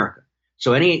county in America.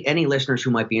 So any listeners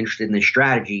who might be interested in this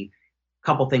strategy, a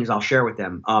couple things I'll share with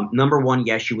them. Number one,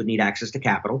 yes, you would need access to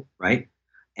capital, right?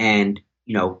 And,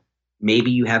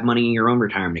 maybe you have money in your own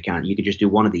retirement account. You could just do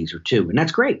one of these or 2, and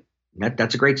that's great.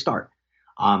 That's a great start.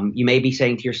 You may be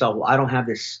saying to yourself, well, I don't have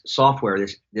this software,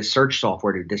 this search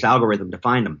software, this algorithm to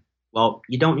find them. Well,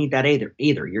 you don't need that either.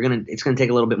 It's going to take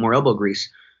a little bit more elbow grease.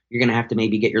 You're going to have to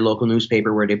maybe get your local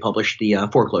newspaper where they publish the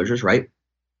foreclosures, right?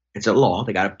 It's a law.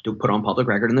 They got to put on public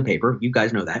record in the paper. You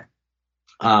guys know that.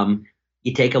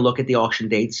 You take a look at the auction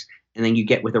dates, and then you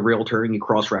get with a realtor and you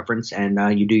cross-reference,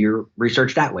 and you do your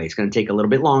research that way. It's going to take a little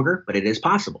bit longer, but it is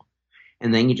possible.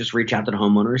 And then you just reach out to the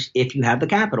homeowners if you have the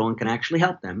capital and can actually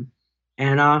help them,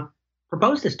 and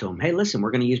propose this to them. Hey, listen,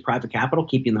 we're going to use private capital,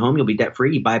 keep you in the home. You'll be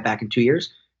debt-free. You buy it back in 2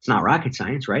 years. It's not rocket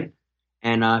science, right?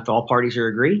 And if all parties are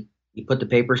agree, you put the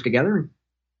papers together and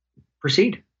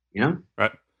proceed,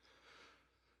 Right.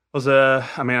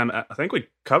 I think we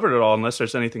covered it all, unless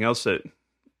there's anything else that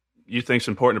you think is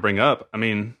important to bring up.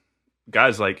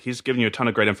 Guys, he's giving you a ton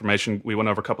of great information. We went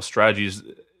over a couple strategies.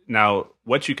 Now,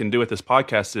 what you can do with this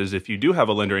podcast is if you do have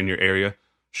a lender in your area,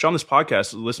 show them this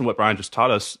podcast, listen to what Brian just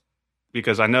taught us,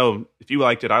 because I know if you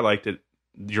liked it, I liked it,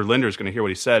 your lender is going to hear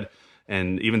what he said.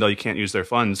 And even though you can't use their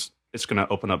funds, it's going to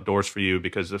open up doors for you,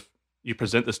 because if you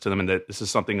present this to them and that this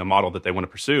is something, a model that they want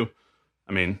to pursue,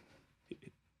 I mean,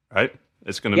 right?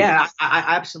 It's going to Yeah,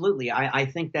 I absolutely. I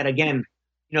think that, again,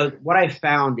 what I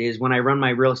found is when I run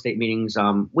my real estate meetings,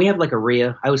 we have like a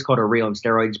RIA. I always call it a RIA on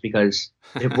steroids because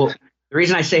the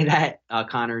reason I say that,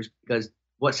 Connor, is because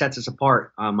what sets us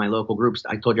apart, my local groups,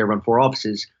 I told you I run 4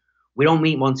 offices. We don't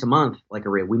meet once a month like a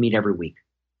RIA. We meet every week.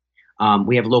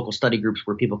 We have local study groups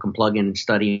where people can plug in and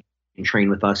study and train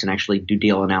with us and actually do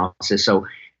deal analysis. So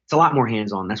it's a lot more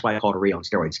hands-on. That's why I call it a RIA on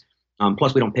steroids.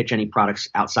 Plus, we don't pitch any products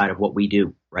outside of what we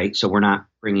do, right? So we're not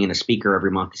bringing in a speaker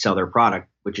every month to sell their product,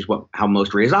 which is how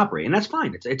most RIAs operate. And that's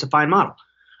fine. It's a fine model.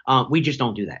 We just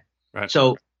don't do that. Right.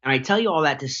 So, and I tell you all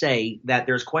that to say that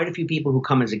there's quite a few people who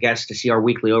come as a guest to see our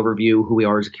weekly overview, who we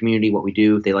are as a community, what we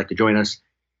do, if they like to join us,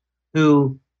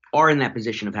 who are in that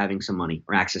position of having some money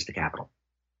or access to capital.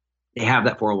 They have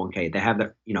that 401k. They have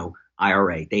that,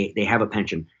 IRA. They have a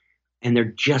pension. And they're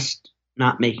just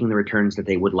not making the returns that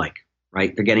they would like.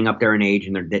 Right? They're getting up there in age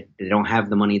and they don't have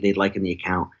the money they'd like in the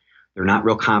account. They're not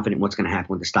real confident what's going to happen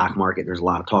with the stock market. There's a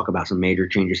lot of talk about some major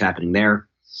changes happening there.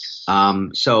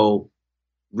 So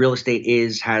real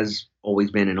estate has always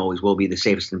been and always will be the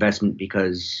safest investment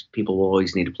because people will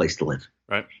always need a place to live.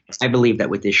 Right. I believe that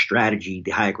with this strategy,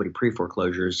 the high equity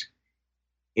pre-foreclosures,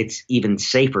 it's even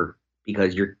safer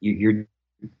because you're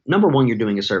number one, you're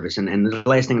doing a service. And the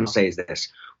last thing I'll say is this.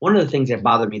 One of the things that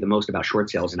bothered me the most about short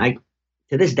sales, and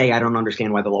to this day, I don't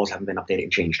understand why the laws haven't been updated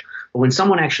and changed. But when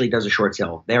someone actually does a short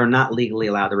sale, they are not legally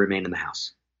allowed to remain in the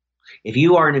house. If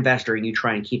you are an investor and you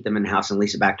try and keep them in the house and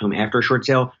lease it back to them after a short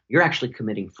sale, you're actually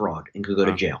committing fraud and could go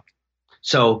to jail.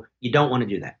 So you don't want to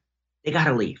do that. They got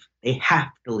to leave. They have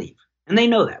to leave. And they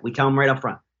know that. We tell them right up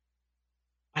front.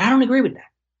 But I don't agree with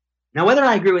that. Now, whether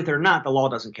I agree with it or not, the law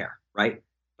doesn't care, right?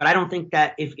 But I don't think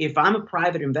that if I'm a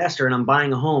private investor and I'm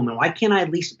buying a home, and why can't I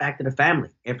lease it back to the family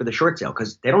after the short sale?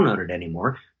 Because they don't own it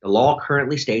anymore. The law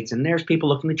currently states, and there's people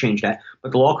looking to change that,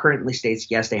 but the law currently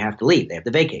states, yes, they have to leave. They have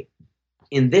to vacate.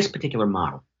 In this particular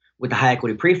model, with the high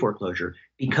equity pre-foreclosure,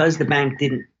 because the bank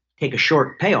didn't take a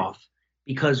short payoff,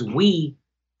 because we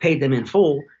paid them in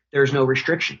full, there's no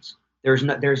restrictions.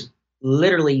 There's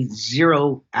literally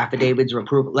zero affidavits or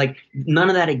approval. Like none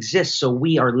of that exists. So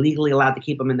we are legally allowed to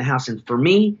keep them in the house. And for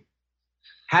me,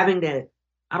 having to,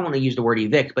 I don't want to use the word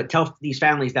evict, but tell these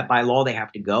families that by law they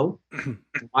have to go,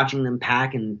 watching them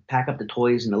pack up the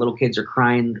toys and the little kids are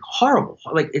crying, horrible.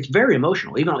 Like it's very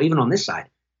emotional, even on this side.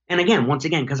 And again, once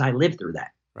again, because I lived through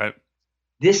that. Right.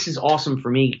 This is awesome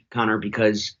for me, Connor,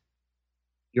 because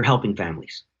you're helping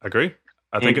families. I agree.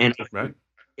 Right.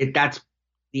 That's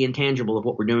the intangible of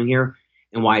what we're doing here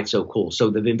and why it's so cool. So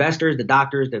the investors, the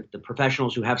doctors, the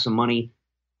professionals who have some money,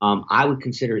 I would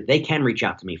consider they can reach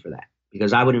out to me for that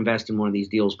because I would invest in one of these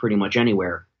deals pretty much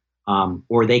anywhere,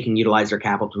 or they can utilize their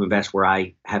capital to invest where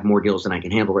I have more deals than I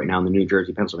can handle right now in the New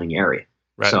Jersey, Pennsylvania area.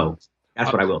 Right. So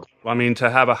that's what I will do. Well, I mean, to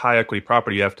have a high equity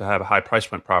property, you have to have a high price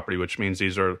point property, which means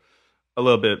these are a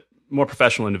little bit more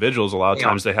professional individuals. A lot of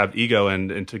times they have ego,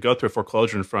 and to go through a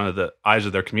foreclosure in front of the eyes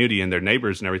of their community and their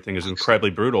neighbors and everything is incredibly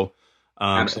brutal.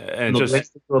 Absolutely. And just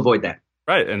to avoid that.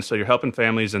 Right. And so you're helping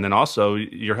families, and then also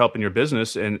you're helping your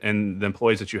business and the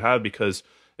employees that you have, because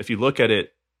if you look at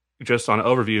it just on an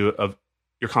overview of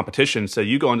your competition, say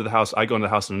you go into the house, I go into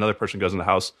the house, and another person goes in the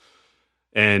house,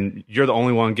 and you're the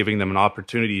only one giving them an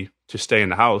opportunity to stay in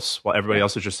the house while everybody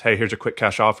else is just, hey, here's a quick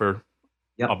cash offer.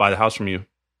 I'll buy the house from you.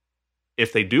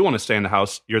 If they do want to stay in the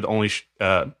house, you're the only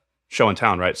show in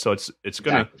town, right? So it's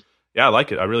gonna, I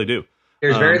like it. I really do.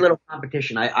 There's very little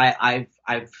competition.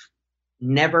 I've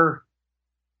never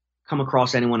come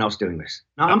across anyone else doing this.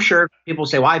 Now I'm sure people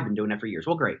say, "Well, I've been doing that for years."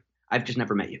 Well, great. I've just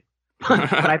never met you,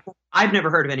 but I've never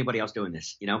heard of anybody else doing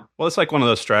this. Well, it's like one of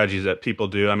those strategies that people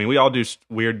do. I mean, we all do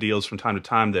weird deals from time to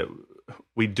time that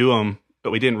we do them,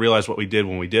 but we didn't realize what we did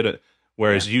when we did it.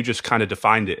 Whereas you just kind of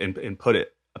defined it and put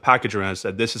a package around and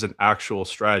said, this is an actual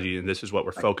strategy and this is what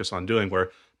we're focused on doing,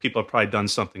 where people have probably done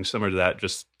something similar to that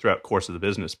just throughout the course of the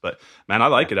business. But man, I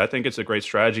like it. I think it's a great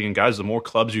strategy. And guys, the more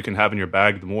clubs you can have in your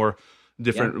bag, the more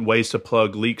different ways to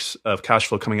plug leaks of cash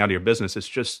flow coming out of your business. It's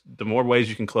just the more ways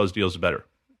you can close deals, the better.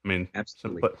 I mean,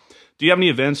 absolutely. But do you have any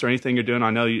events or anything you're doing?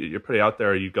 I know you're pretty out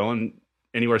there. Are you going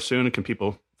anywhere soon? Can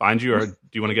people find you, or do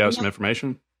you want to get out some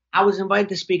information? I was invited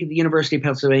to speak at the University of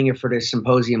Pennsylvania for this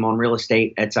symposium on real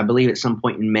estate. It's, I believe, at some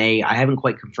point in May. I haven't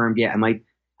quite confirmed yet. I might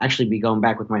actually be going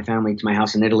back with my family to my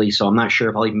house in Italy, so I'm not sure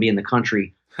if I'll even be in the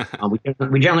country.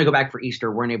 We generally go back for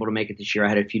Easter. Weren't able to make it this year. I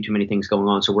had a few too many things going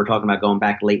on, so we're talking about going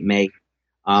back late May.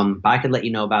 But I could let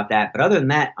you know about that. But other than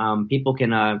that, people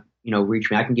can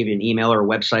reach me. I can give you an email or a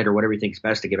website or whatever you think is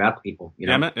best to give out to people. You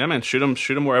know? Yeah, man. Shoot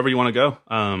them wherever you want to go.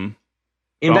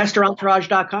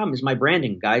 InvestorEntourage.com is my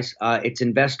branding, guys. It's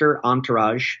Investor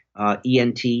Entourage,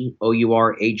 ENTOURAGE.com.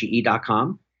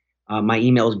 My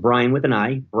email is Brian with an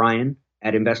I, Brian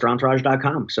at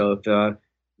InvestorEntourage.com. So if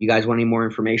you guys want any more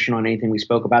information on anything we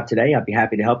spoke about today, I'd be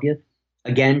happy to help you.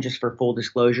 Again, just for full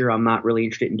disclosure, I'm not really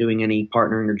interested in doing any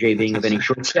partnering or JVing of any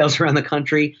short sales around the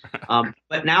country.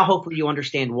 But now hopefully you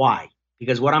understand why.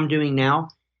 Because what I'm doing now,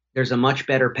 there's a much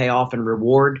better payoff and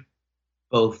reward,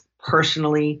 both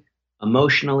personally,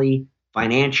 emotionally,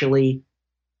 financially.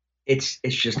 It's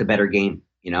just a better game,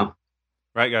 you know?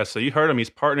 Right, guys. So you heard him. He's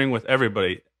partnering with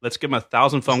everybody. Let's give him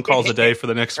 1,000 phone calls a day for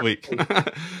the next week.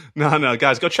 No,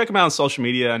 guys, go check him out on social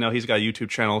media. I know he's got a YouTube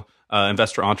channel,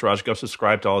 Investor Entourage. Go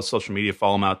subscribe to all his social media.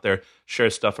 Follow him out there. Share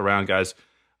his stuff around, guys.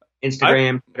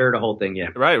 Instagram, Twitter, the whole thing, yeah.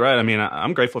 Right. I mean,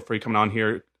 I'm grateful for you coming on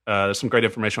here. There's some great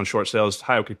information on short sales,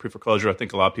 hierarchy, pre-foreclosure. I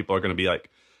think a lot of people are going to be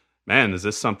like, man, is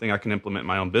this something I can implement in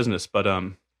my own business? But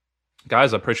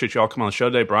guys, I appreciate you all coming on the show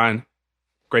today. Brian,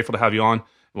 grateful to have you on.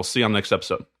 We'll see you on the next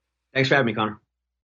episode. Thanks for having me, Connor.